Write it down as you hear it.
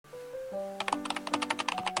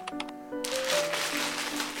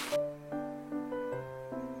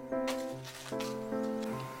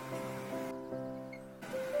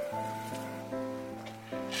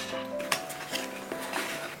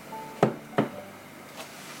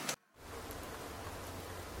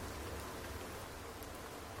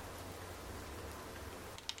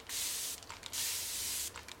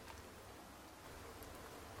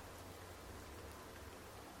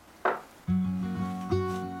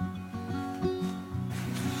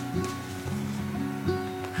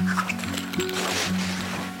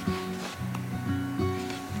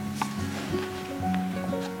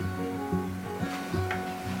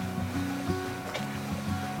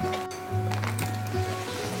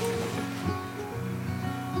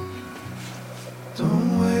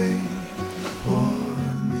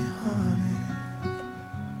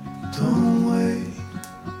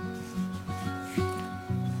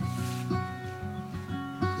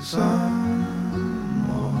'Cause I'm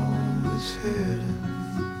always heading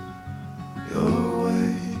your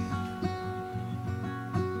way,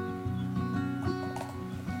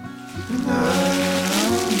 and I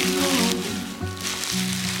know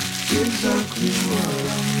exactly what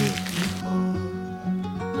I'm looking for.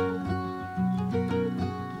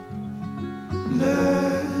 And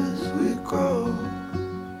as we go,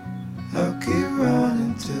 I'll keep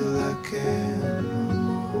running till I can no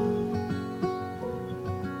more.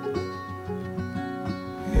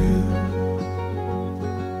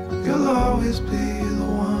 You'll always be the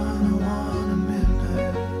one I want at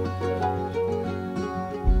midnight.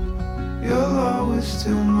 You'll always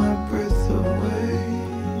steal my breath away,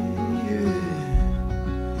 yeah.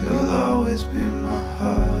 You'll always be my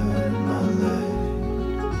heart and my life,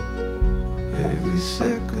 every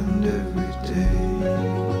second, every day.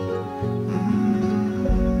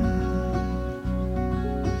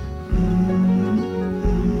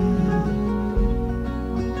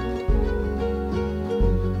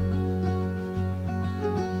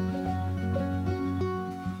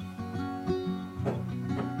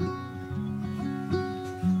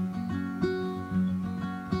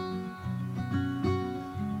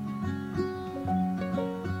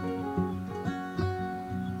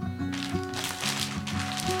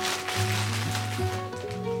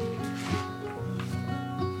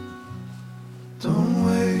 Don't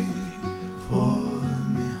wait for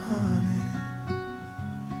me, honey.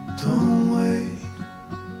 Don't wait.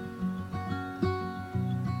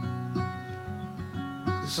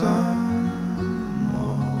 'Cause I'm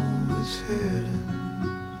always heading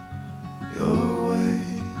your way,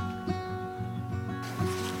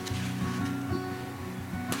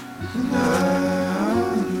 and I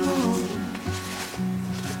know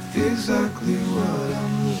exactly what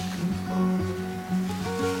I'm looking for.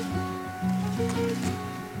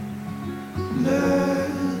 And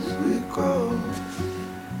as we go,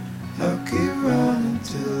 I'll keep running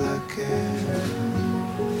till I can.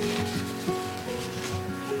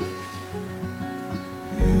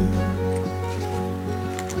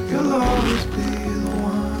 You'll always be the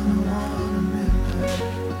one I want at midnight.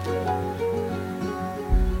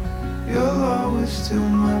 You'll always steal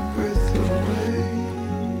my breath away,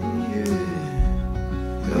 yeah.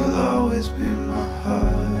 You'll always be my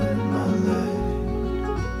heart and my life,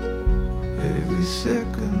 every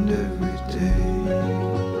second, every day.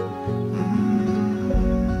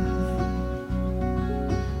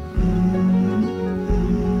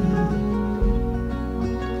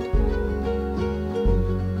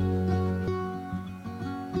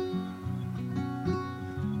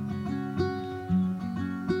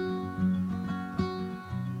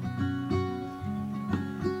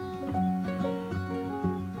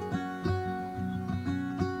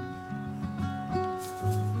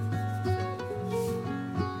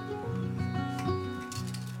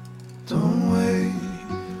 Don't wait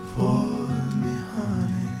for me,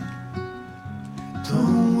 honey.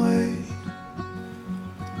 Don't wait.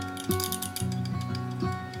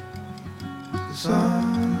 'Cause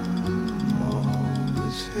I'm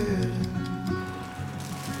always heading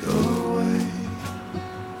your way,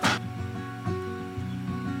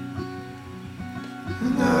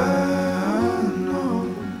 and I know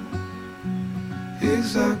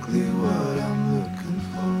exactly what I'm looking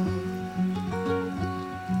for.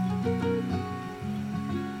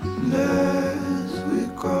 And as we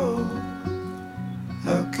go,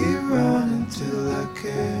 I'll keep running till I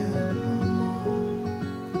can no more.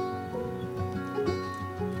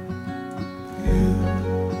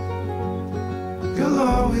 You'll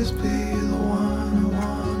always be the one I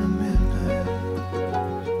want at midnight.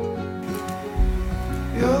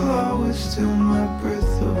 You'll always steal my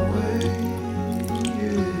breath away,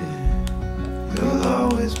 yeah. You'll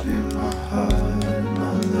always be my heart and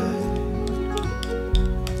my life,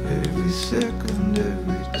 every second,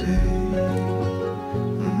 every day.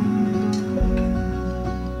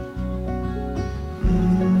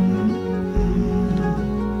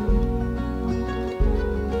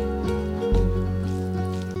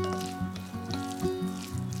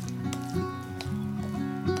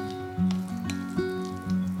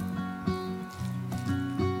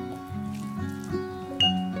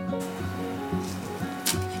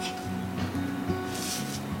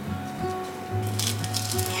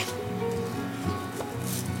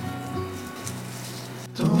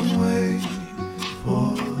 Don't wait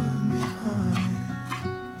for me, honey.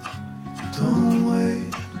 Don't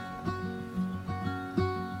wait.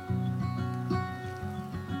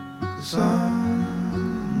 'Cause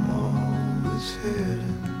I'm always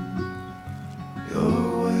heading your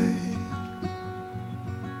way,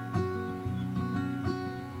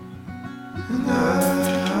 and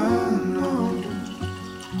I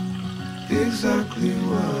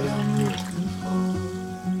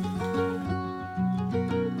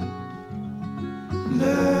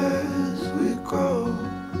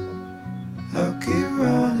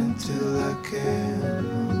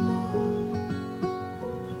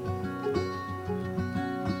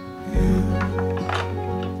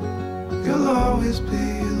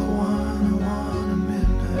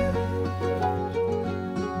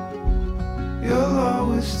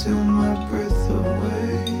always steal my breath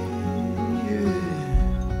away. Yeah.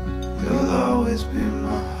 You'll always be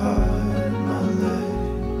my heart, my life.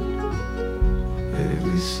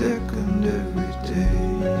 Every second, every